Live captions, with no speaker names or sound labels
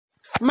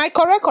My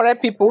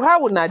correct people,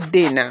 how una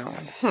dey now?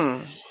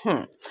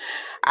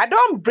 I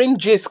don't bring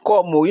gist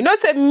come o. You know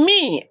say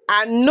me,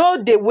 I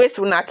no dey waste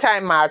una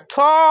time at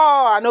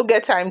all. I no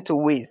get time to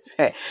waste.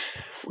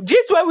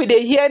 Gist wey we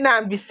dey hear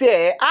now be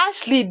say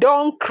Ashley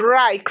don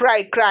cry.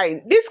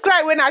 This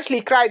cry when Ashley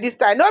cry this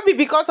time no be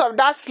because of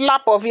that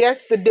slap of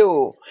yesterday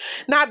o.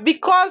 Na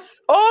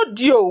because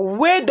audio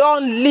wey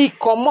don leak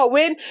comot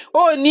when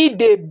Ooni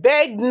dey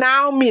beg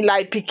Naomi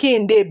like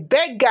pikin, dey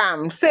beg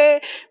am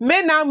say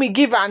make Naomi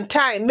give am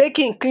time make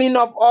him clean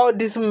up all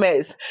this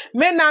mess.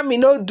 Make Naomi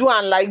no do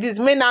am like this,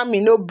 make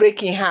Naomi no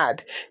break him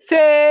heart.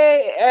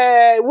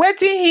 Say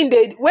wetin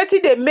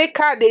dey make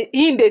her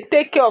him dey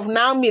take care of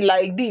Naomi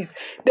like this.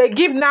 They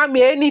give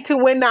Naomi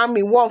anything when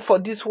Naomi want for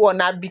this one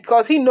na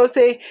because he know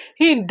say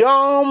he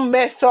don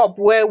mess up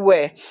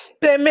well.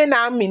 Say make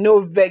Naomi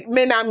no vex,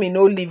 make Naomi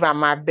no leave am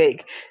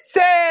abeg.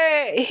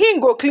 Say he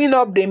go clean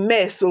up the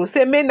mess. So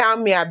say make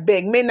Naomi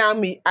abeg, make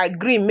Naomi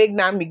agree, make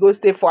Naomi go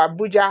stay for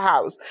Abuja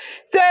house.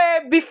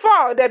 Say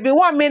before they be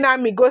want make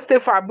Naomi go stay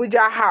for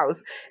Abuja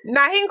house.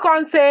 Now he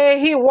come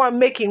say he want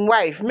make him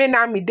wife, make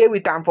Naomi dey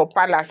with am for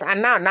palace,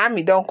 and now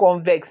Naomi don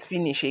come vex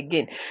finish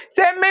again.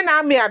 Say make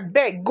Naomi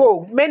abeg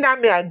go, make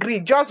Naomi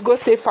agree, just go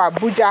stay for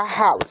Abuja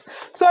house,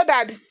 so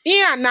that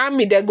he and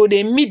Naomi they go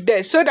dey meet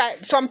there, so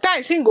that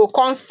sometimes he go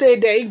come stay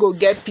there, he go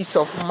get peace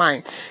of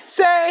mind.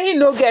 Say he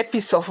no get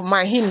peace of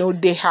mind, he no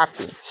dey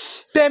happy.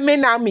 Say make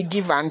Naomi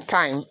give am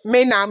time,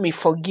 make Naomi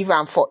forgive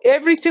am for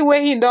everything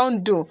wey he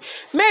don do.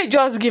 Make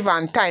just give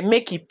am time,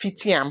 make he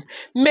pity am,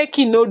 make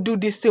he no do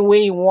this thing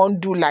wey he wan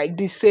do like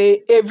this.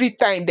 Say every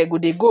time they go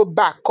dey go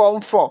back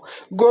come forth,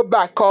 go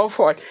back come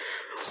forth.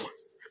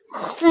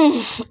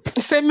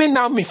 Say make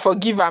Naomi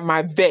forgive am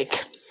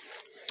abeg.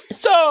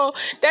 So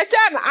they say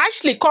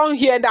Ashley come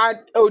hear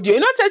that audio.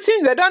 You know,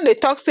 since they don't they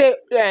talk say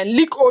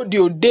leak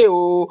audio day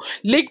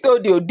leaked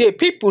audio day.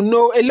 People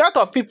know, a lot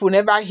of people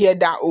never hear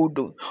that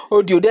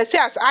audio. They say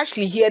as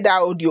Ashley hear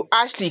that audio,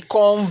 Ashley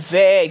come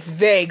vex,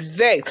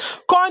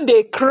 come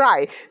they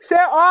cry. Say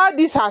all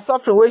this her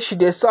suffering where she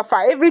they suffer,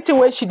 everything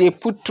where she they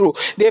put through,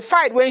 they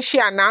fight when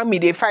she and Naomi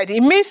they fight. It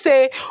means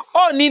say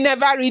Ooni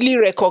never really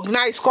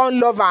recognize,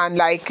 come love and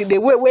like the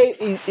way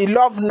he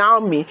love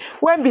Naomi.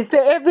 When we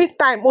say every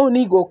time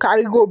Ooni go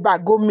carry go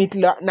back go meet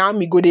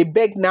Naomi, go they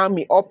beg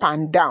Naomi up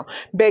and down,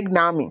 beg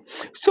Naomi.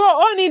 So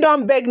Ooni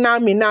don't beg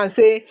Naomi now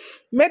say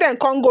make them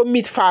come go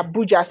meet for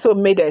Abuja, so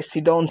make them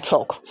sit down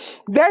talk.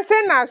 They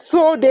say now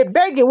so they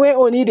begging when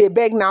Ooni they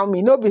beg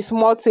Naomi, no be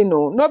small thing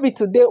no be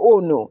today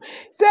no.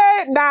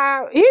 Say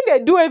now he they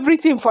do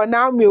everything for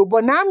Naomi,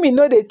 but Naomi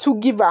no they too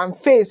give am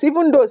face,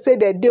 even though say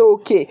they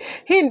okay.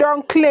 He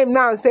don't claim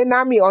now say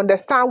Naomi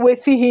understand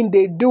wetin him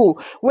they do,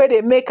 where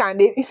they make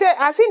and he say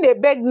as in they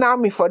beg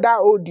Naomi for that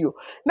audio.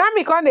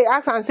 Naomi come they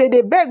ask and say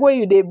they beg where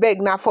you they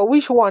beg now for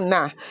which one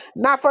now?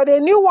 Now for the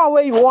new one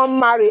where you want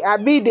marry, I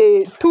be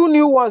the two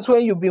new ones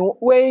when you be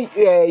when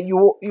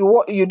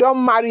you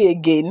don't marry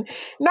again.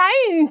 Now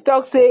he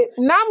talk say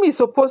Naomi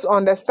supposed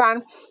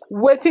understand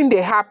wetin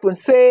dey happen.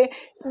 Say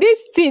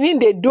this thing in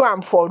they do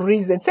am for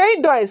reason. Say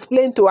he don't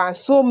explain to her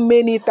so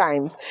many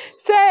times.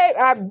 Say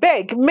I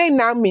beg, make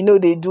Naomi know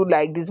they do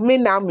like this.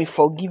 Make Naomi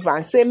forgive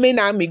and say make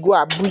Naomi go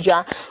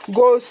Abuja,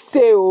 go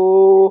stay.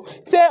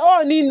 Say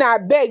Ooni na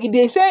beg.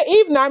 They say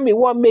if Naomi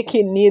want make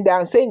him kneel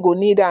down, say go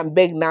kneel down and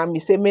beg Naomi.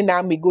 Say make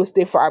Naomi go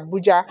stay for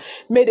Abuja,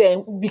 make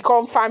them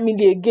become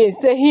family again.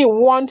 Say he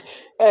want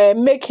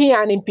make him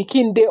and him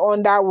pikin dey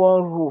under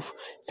one roof.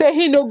 Say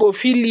he no go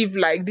fit live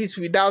like this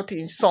without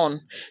his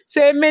son.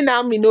 Say make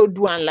Naomi no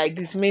do am like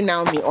this, make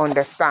Naomi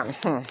understand.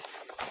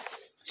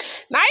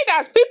 Now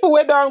as people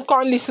wey don't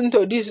come listen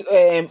to this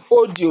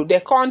audio, they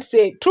can't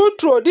say true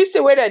this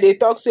the way that they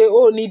talk say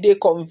Ooni dey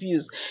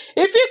confused.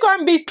 If it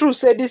can't be true,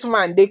 say this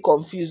man they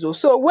confused.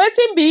 So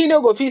waiting be he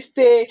no go fit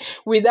stay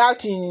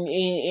without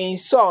in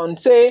son.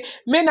 Say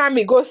make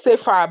Naomi go stay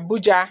for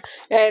Abuja.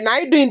 Now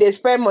you doing they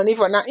spend money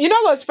for now. You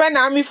don't go spend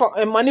Naomi for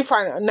money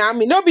for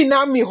Naomi. No be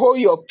Naomi hold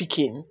your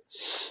picking.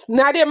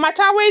 Now the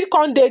matter where it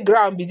come dey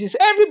ground be this.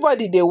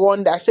 Everybody they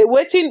wonder say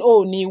wetin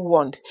Ooni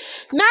want.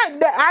 Now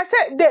I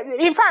said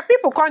in fact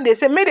people come they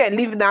say make them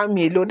leave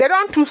Naomi alone. They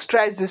don't too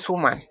stress this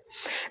woman.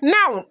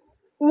 Now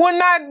when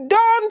I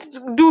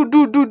don't do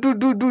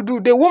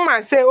the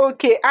woman say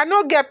okay, I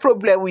no get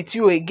problem with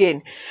you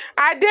again.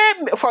 I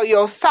dey for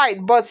your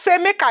side, but say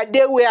make I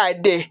dey where I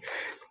dey.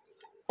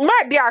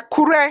 My dear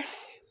Akure,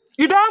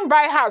 you don't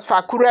buy house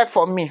for Akure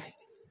for me.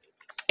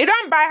 You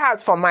don't buy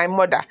house for my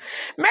mother.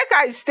 Make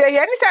I stay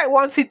here. Anytime I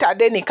want sit at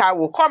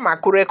Denikawo, come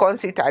Akure, come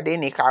sit at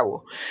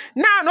Denikawo.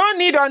 Now, no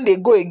need on they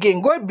go again.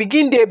 Go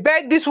begin they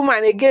beg this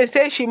woman again.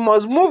 Say she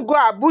must move, go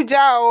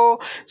Abuja,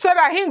 so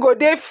that he go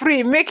there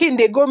free, making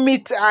they go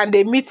meet and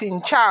they meet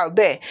in child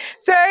there.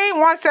 Say he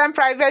wants some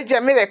private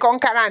jet, may they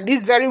come carry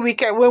this very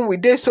weekend when we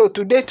dey so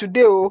today,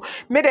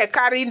 may they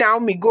carry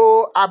Naomi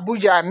go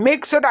Abuja,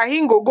 make so that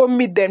he go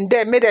meet them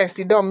there, may they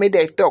sit down, may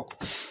they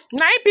talk.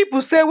 Now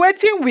people say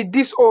waiting with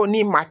this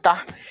Ooni matter.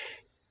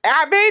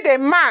 abi the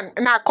man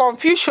na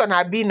confusion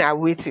abi na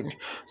wetin.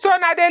 So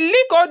na the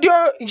leak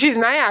audio gist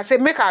na I say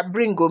make I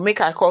bring go,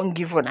 make I come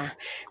give una,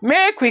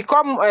 make we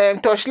come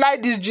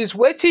torchlight this gist.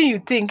 Wetin you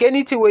think?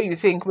 Anything wey you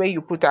think, make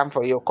you put am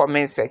for your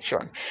comment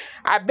section.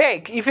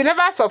 Abeg, if you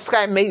never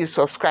subscribe, make you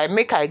subscribe.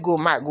 Make I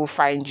go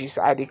find gist.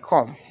 I dey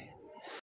come.